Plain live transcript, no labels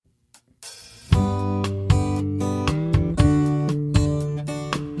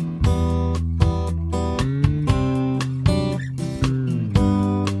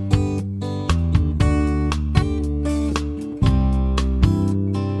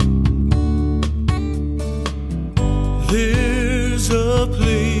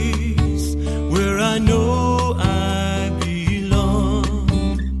place where I know I belong,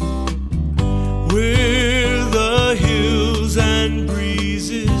 where the hills and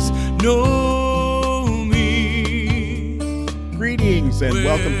breezes know me. Greetings and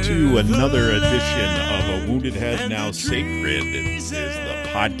welcome to another edition of A Wounded Head Now Sacred. It is the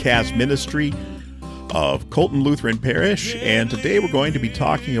podcast ministry of Colton Lutheran Parish, and today we're going to be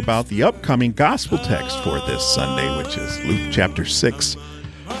talking about the upcoming gospel text for this Sunday, which is Luke chapter 6,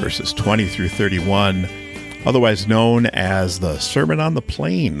 verses 20 through 31, otherwise known as the Sermon on the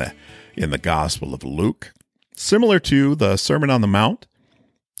Plain in the Gospel of Luke, similar to the Sermon on the Mount,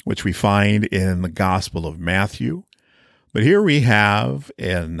 which we find in the Gospel of Matthew. But here we have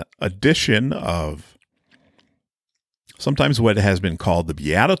an addition of sometimes what has been called the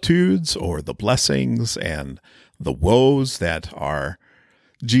Beatitudes or the blessings and the woes that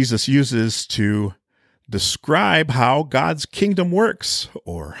Jesus uses to describe how God's kingdom works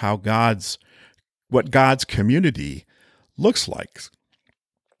or what God's community looks like.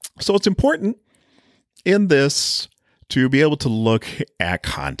 So it's important in this to be able to look at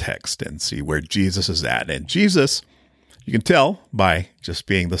context and see where Jesus is at. And Jesus, you can tell by just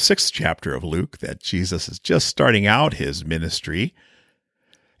being the 6th chapter of Luke that Jesus is just starting out his ministry.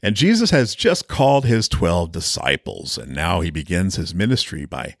 And Jesus has just called his 12 disciples, and now he begins his ministry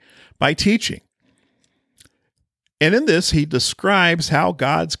by teaching. And in this, he describes how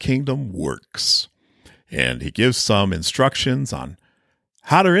God's kingdom works. And he gives some instructions on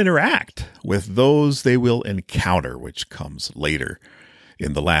how to interact with those they will encounter, which comes later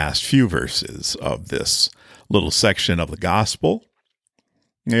in the last few verses of this little section of the gospel.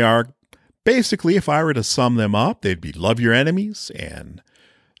 They are basically, if I were to sum them up, they'd be love your enemies and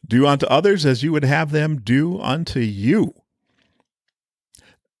do unto others as you would have them do unto you.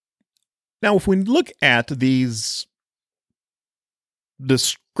 Now, if we look at these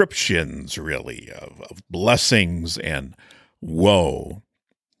descriptions, really, of blessings and woe,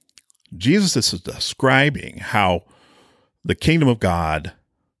 Jesus is describing how the kingdom of God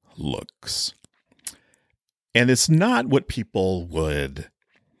looks. And it's not what people would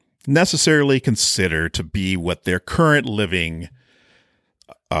necessarily consider to be what their current living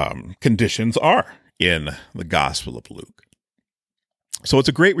conditions are in the Gospel of Luke. So it's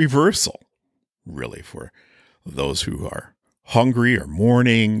a great reversal, really, for those who are hungry or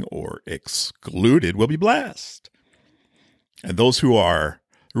mourning or excluded will be blessed. And those who are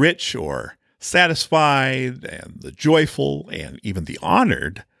rich or satisfied and the joyful and even the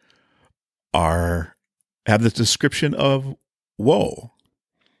honored have this description of woe.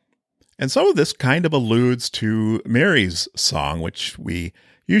 And some of this kind of alludes to Mary's song, which we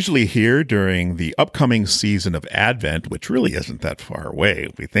usually hear during the upcoming season of Advent, which really isn't that far away.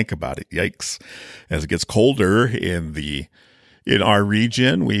 If we think about it, yikes. As it gets colder in our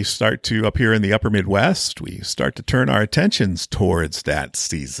region, we start to, up here in the upper Midwest, we start to turn our attentions towards that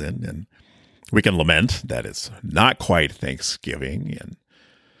season. And we can lament that it's not quite Thanksgiving.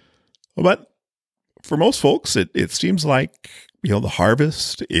 But for most folks, it seems like, the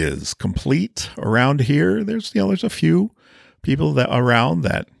harvest is complete around here. There's a few people around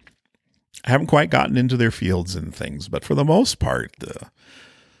that haven't quite gotten into their fields and things. But for the most part,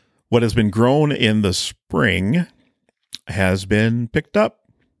 what has been grown in the spring has been picked up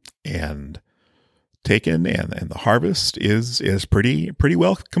and taken, and the harvest is pretty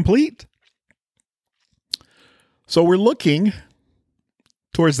well complete. So we're looking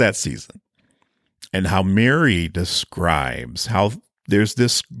towards that season. And how Mary describes how there's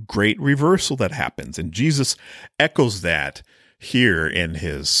this great reversal that happens. And Jesus echoes that here in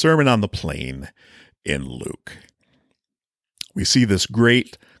his Sermon on the Plain in Luke. We see this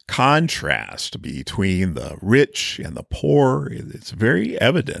great contrast between the rich and the poor. It's very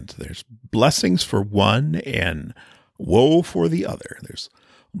evident. There's blessings for one and woe for the other. There's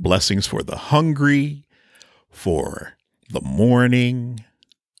blessings for the hungry, for the mourning,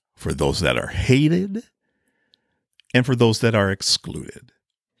 for those that are hated, and for those that are excluded.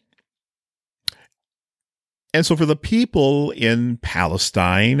 And so for the people in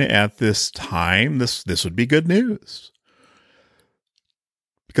Palestine at this time, this would be good news.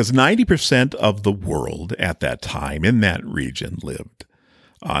 Because 90% of the world at that time in that region lived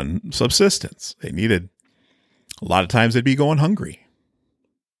on subsistence. A lot of times they'd be going hungry.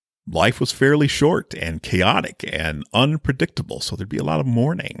 Life was fairly short and chaotic and unpredictable, so there'd be a lot of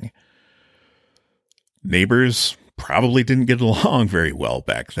mourning. Neighbors probably didn't get along very well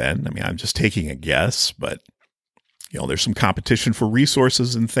back then. I'm just taking a guess, but there's some competition for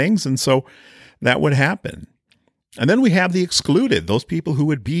resources and things, and so that would happen. And then we have the excluded, those people who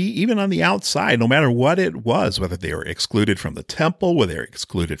would be even on the outside, no matter what it was, whether they were excluded from the temple, whether they were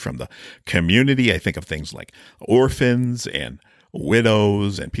excluded from the community. I think of things like orphans and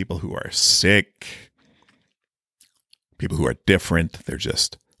widows and people who are sick, people who are different. They're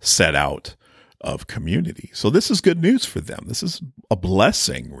just set out of community. So this is good news for them. This is a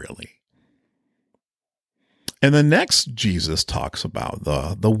blessing, really. And then next, Jesus talks about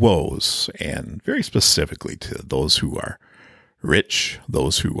the woes, and very specifically to those who are rich,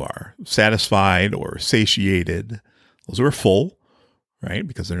 those who are satisfied or satiated, those who are full, right?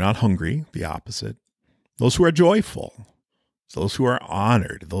 Because they're not hungry, the opposite. Those who are joyful, those who are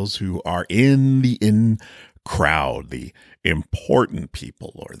honored, those who are in the in crowd, the important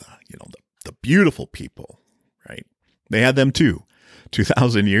people, or the beautiful people, right? They had them too,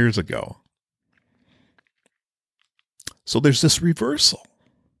 2,000 years ago. So there's this reversal,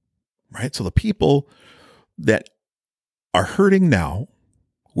 right? So the people that are hurting now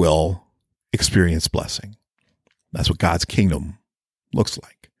will experience blessing. That's what God's kingdom looks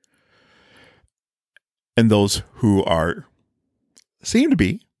like. And those who seem to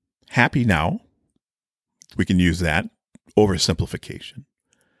be happy now, we can use that oversimplification,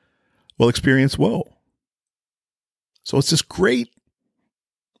 will experience woe. So it's this great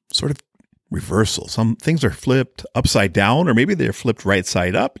sort of reversal. Some things are flipped upside down, or maybe they're flipped right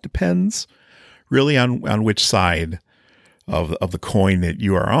side up. It depends really on which side of the coin that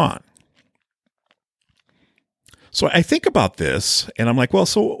you are on. So I think about this and I'm like, well,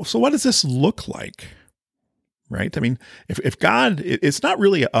 so what does this look like? Right? I mean, if God, it's not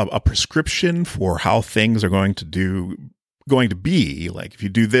really a prescription for how things are going to be. Like if you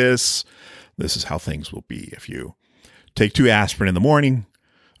do this is how things will be. If you take 2 aspirin in the morning,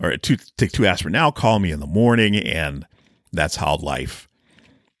 or take 2 aspirin now, call me in the morning, and that's how life,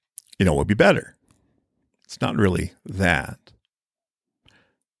 would be better. It's not really that.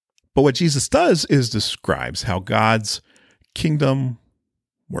 But what Jesus does is describes how God's kingdom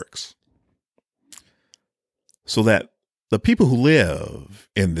works. So that the people who live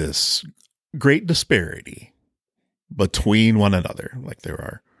in this great disparity between one another, like there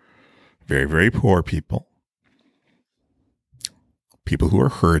are very, very poor people, people who are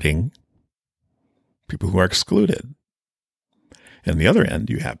hurting, people who are excluded. And on the other end,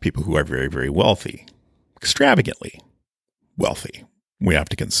 you have people who are very, very wealthy, extravagantly wealthy, we have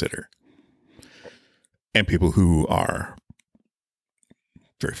to consider. And people who are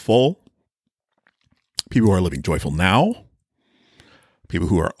very full, people who are living joyful now, people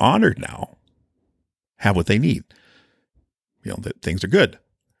who are honored now, have what they need. That things are good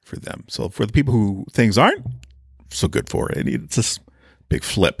for them. So for the people who things aren't so good for, it's this big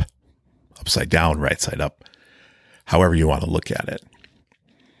flip, upside down, right side up, however you want to look at it.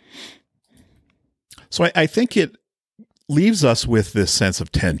 So I think it leaves us with this sense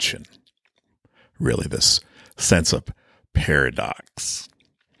of tension, really this sense of paradox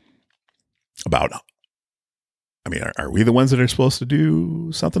about, are we the ones that are supposed to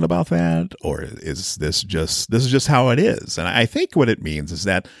do something about that? Or is this is just how it is? And I think what it means is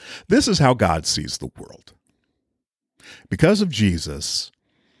that this is how God sees the world. Because of Jesus,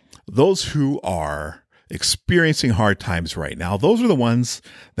 those who are experiencing hard times right now, those are the ones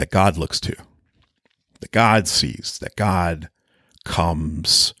that God looks to, that God sees, that God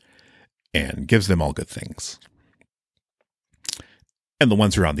comes and gives them all good things. And the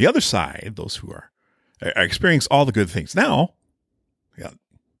ones who are on the other side, those who are experiencing all the good things now,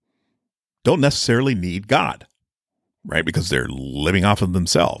 don't necessarily need God, right? Because they're living off of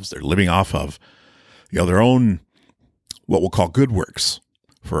themselves. They're living off of their own, what we'll call good works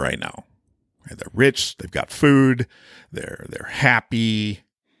for right now. They're rich, they've got food, they're happy,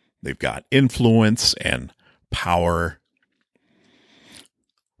 they've got influence and power.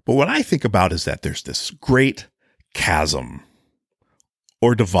 But what I think about is that there's this great chasm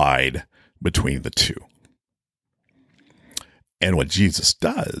or divide between the two. And what Jesus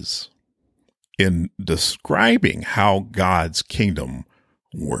does in describing how God's kingdom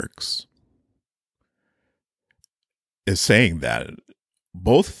works is saying that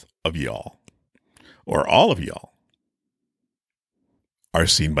both of y'all, or all of y'all, are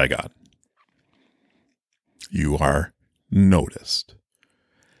seen by God. You are noticed.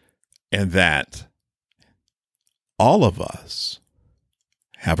 And that all of us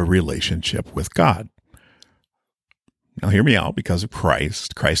have a relationship with God. Now hear me out, because of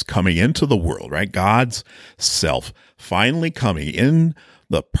Christ coming into the world, right? God's self finally coming in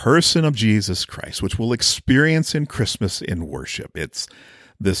the person of Jesus Christ, which we'll experience in Christmas in worship. It's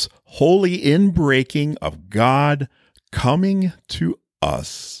this holy inbreaking of God coming to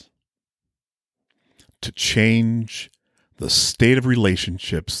us to change the state of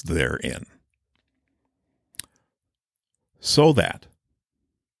relationships they're in. So that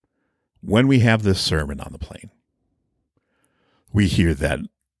when we have this sermon on the plain, we hear that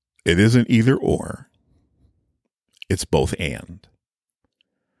it isn't either or, it's both and.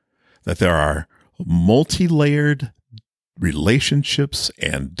 That there are multi-layered relationships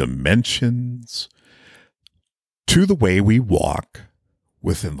and dimensions to the way we walk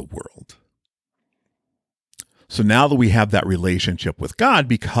within the world. So now that we have that relationship with God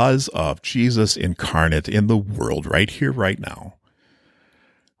because of Jesus incarnate in the world right here, right now,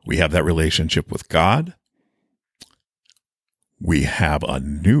 we have that relationship with God. We have a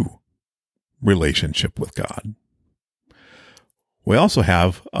new relationship with God. We also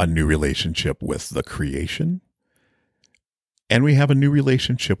have a new relationship with the creation, and we have a new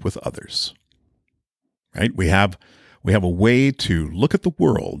relationship with others. Right? We have a way to look at the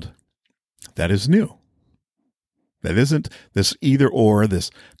world that is new. That isn't this either or,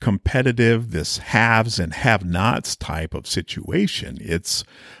 this competitive, this haves and have-nots type of situation. It's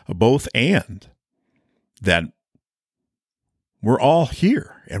a both and, that we're all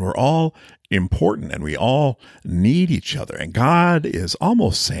here and we're all important and we all need each other. And God is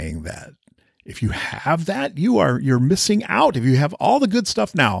almost saying that if you have that, you're missing out. If you have all the good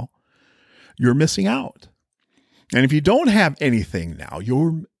stuff now, you're missing out. And if you don't have anything now,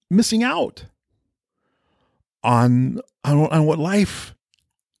 you're missing out on what life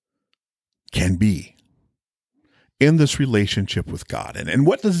can be in this relationship with God. And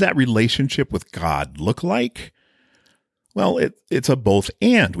what does that relationship with God look like? Well, it's a both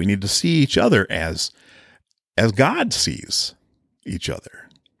and. We need to see each other as God sees each other.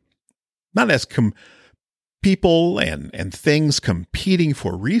 Not as people and things competing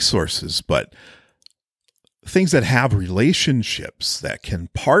for resources, but things that have relationships, that can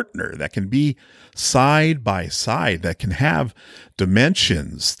partner, that can be side by side, that can have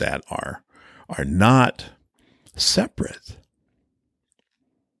dimensions that are not separate.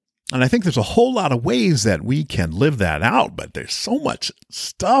 And I think there's a whole lot of ways that we can live that out, but there's so much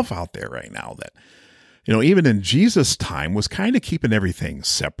stuff out there right now that, even in Jesus' time was kind of keeping everything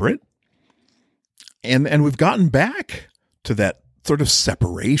separate. And we've gotten back to that sort of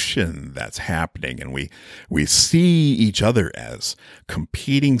separation that's happening, and we see each other as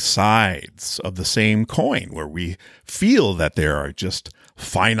competing sides of the same coin, where we feel that there are just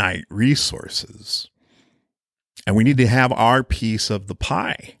finite resources, and we need to have our piece of the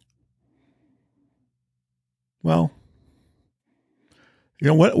pie. Well,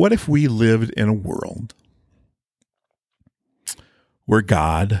 what if we lived in a world where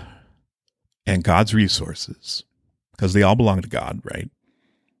God and God's resources, because they all belong to God, right,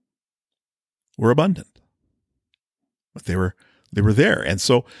 were abundant, but they were there. And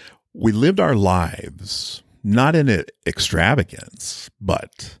so we lived our lives not in extravagance,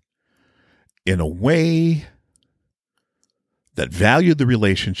 but in a way that valued the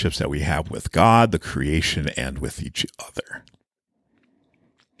relationships that we have with God, the creation, and with each other.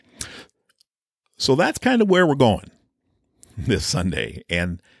 So that's kind of where we're going this Sunday,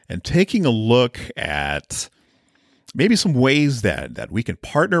 and taking a look at maybe some ways that we can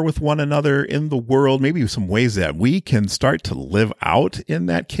partner with one another in the world, maybe some ways that we can start to live out in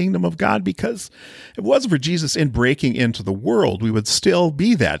that kingdom of God, because if it wasn't for Jesus in breaking into the world, we would still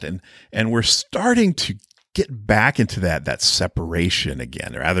be that. And we're starting to get back into that separation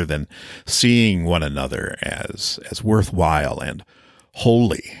again, rather than seeing one another as worthwhile and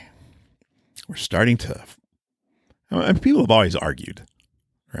holy. We're starting to, people have always argued,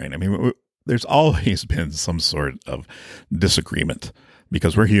 right? I mean, there's always been some sort of disagreement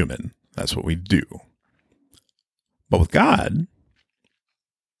because we're human. That's what we do. But with God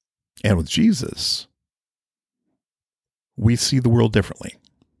and with Jesus, we see the world differently.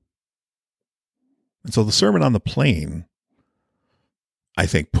 And so the Sermon on the Plain, I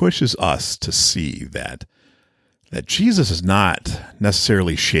think, pushes us to see that Jesus is not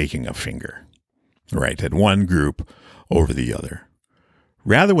necessarily shaking a finger, right, at one group over the other.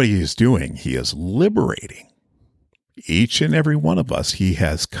 Rather, what he is doing, he is liberating each and every one of us. He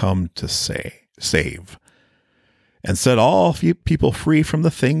has come to save and set all people free from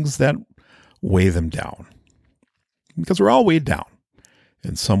the things that weigh them down. Because we're all weighed down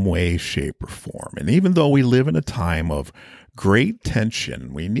in some way, shape, or form. And even though we live in a time of great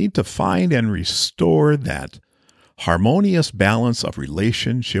tension, we need to find and restore that harmonious balance of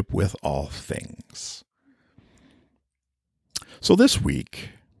relationship with all things. So this week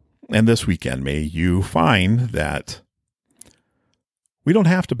and this weekend, may you find that we don't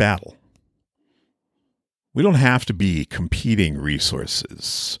have to battle. We don't have to be competing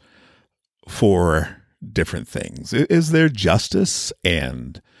resources for different things? Is there justice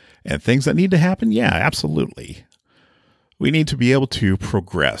and things that need to happen? Yeah, absolutely. We need to be able to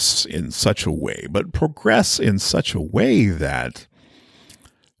progress in such a way, but progress in such a way that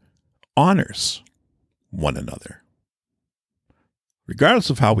honors one another. Regardless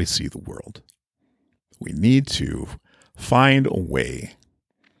of how we see the world, we need to find a way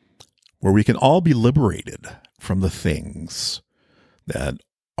where we can all be liberated from the things that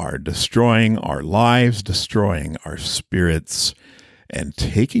are destroying our lives, destroying our spirits, and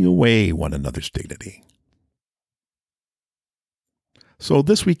taking away one another's dignity. So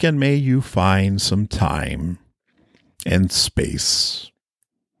this weekend, may you find some time and space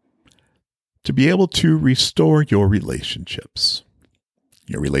to be able to restore your relationships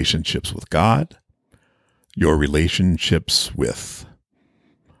with God, your relationships with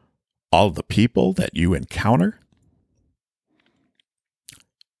all the people that you encounter,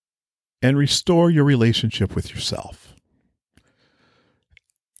 and restore your relationship with yourself.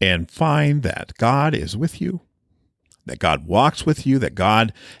 And find that God is with you, that God walks with you, that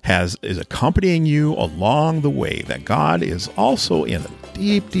God is accompanying you along the way, that God is also in a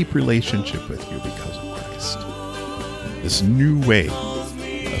deep, deep relationship with you because of Christ. This new way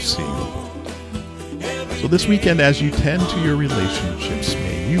of seeing the world. So this weekend, as you tend to your relationships,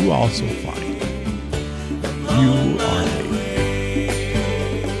 may you also find you are made.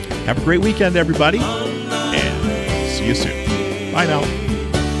 Have a great weekend, everybody, and see you soon. Bye now.